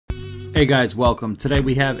Hey guys, welcome. Today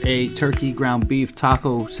we have a turkey ground beef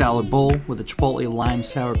taco salad bowl with a Chipotle lime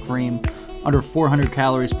sour cream, under 400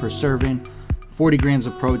 calories per serving, 40 grams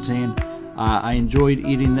of protein. I enjoyed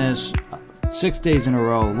eating this 6 days in a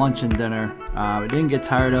row, lunch and dinner. I didn't get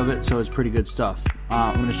tired of it, so it's pretty good stuff.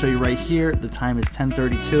 I'm going to show you right here. The time is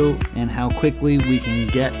 10:32 and how quickly we can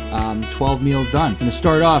get 12 meals done. I'm going to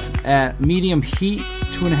start off at medium heat,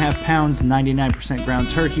 2.5 pounds, 99% ground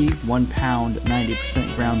turkey, 1 pound,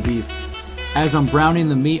 90% ground beef. As I'm browning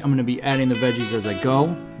the meat, I'm going to be adding the veggies as I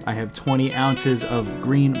go. I have 20 ounces of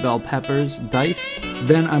green bell peppers diced.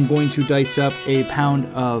 Then I'm going to dice up a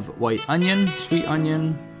pound of white onion, sweet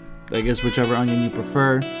onion, I guess whichever onion you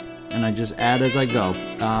prefer, and I just add as I go.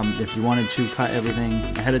 If you wanted to cut everything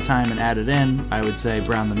ahead of time and add it in, I would say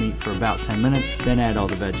brown the meat for about 10 minutes, then add all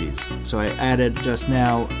the veggies. So I added just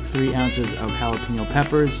now 3 ounces of jalapeno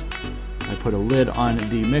peppers. I put a lid on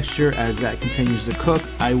the mixture. As that continues to cook,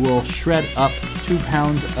 I will shred up 2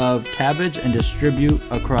 pounds of cabbage and distribute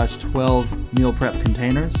across 12 meal prep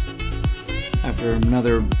containers. After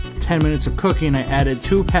another 10 minutes of cooking, I added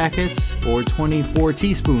 2 packets or 24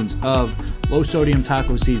 teaspoons of low sodium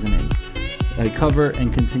taco seasoning. I cover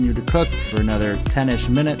and continue to cook for another 10-ish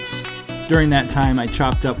minutes. During that time, I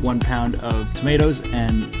chopped up 1 pound of tomatoes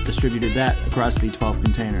and distributed that across the 12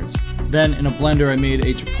 containers. Then in a blender, I made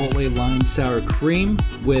a Chipotle lime sour cream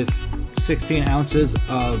with 16 ounces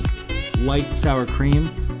of light sour cream.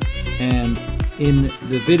 And in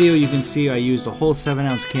the video, you can see I used a whole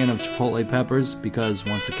 7-ounce can of Chipotle peppers because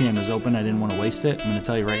once the can was open, I didn't want to waste it. I'm going to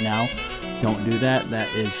tell you right now, don't do that.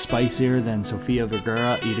 That is spicier than Sofia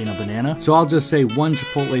Vergara eating a banana. So I'll just say 1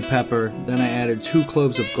 Chipotle pepper. Then I added 2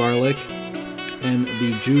 cloves of garlic and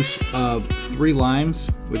the juice of 3 limes,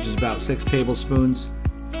 which is about 6 tablespoons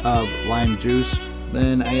of lime juice.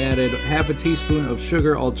 Then I added half a teaspoon of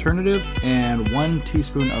sugar alternative and 1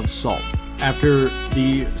 teaspoon of salt. After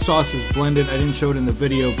the sauce is blended, I didn't show it in the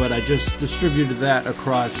video, but I just distributed that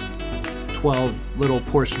across 12 little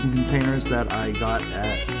portion containers that I got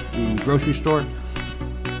at the grocery store.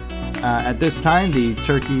 At this time, the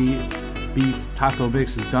turkey beef taco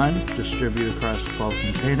mix is done. Distribute across 12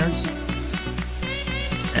 containers.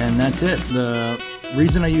 And that's it. The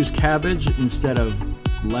reason I use cabbage instead of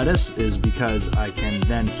lettuce is because I can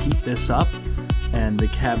then heat this up and the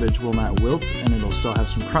cabbage will not wilt and it'll still have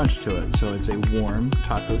some crunch to it. So it's a warm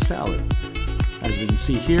taco salad. As we can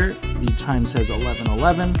see here, the time says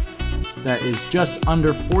 11:11. That is just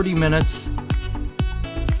under 40 minutes,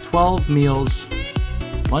 12 meals,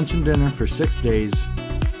 lunch and dinner for 6 days,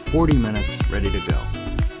 40 minutes, ready to go.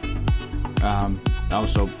 I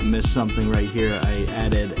also missed something right here. I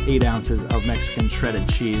added 8 ounces of Mexican shredded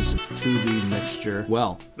cheese to the mixture.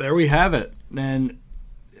 Well, there we have it. And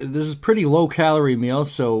this is a pretty low calorie meal.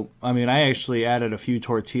 So, I mean, I actually added a few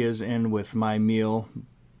tortillas in with my meal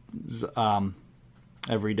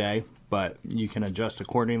every day, but you can adjust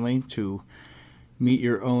accordingly to meet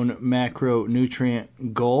your own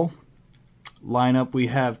macronutrient goal. Lineup, we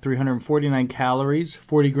have 349 calories,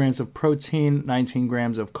 40 grams of protein, 19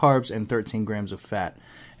 grams of carbs, and 13 grams of fat.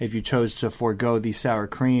 If you chose to forego the sour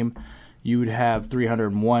cream, you would have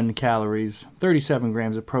 301 calories, 37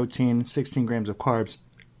 grams of protein, 16 grams of carbs,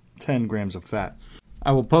 10 grams of fat.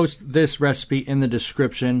 I will post this recipe in the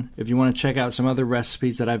description. If you want to check out some other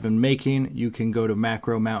recipes that I've been making, you can go to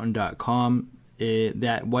macromountain.com.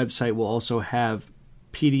 That website will also have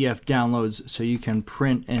PDF downloads so you can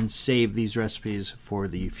print and save these recipes for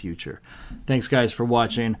the future. Thanks guys for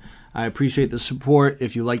watching. I appreciate the support.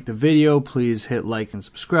 If you liked the video, please hit like and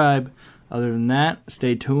subscribe. Other than that,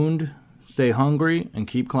 stay tuned, stay hungry, and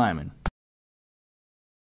keep climbing.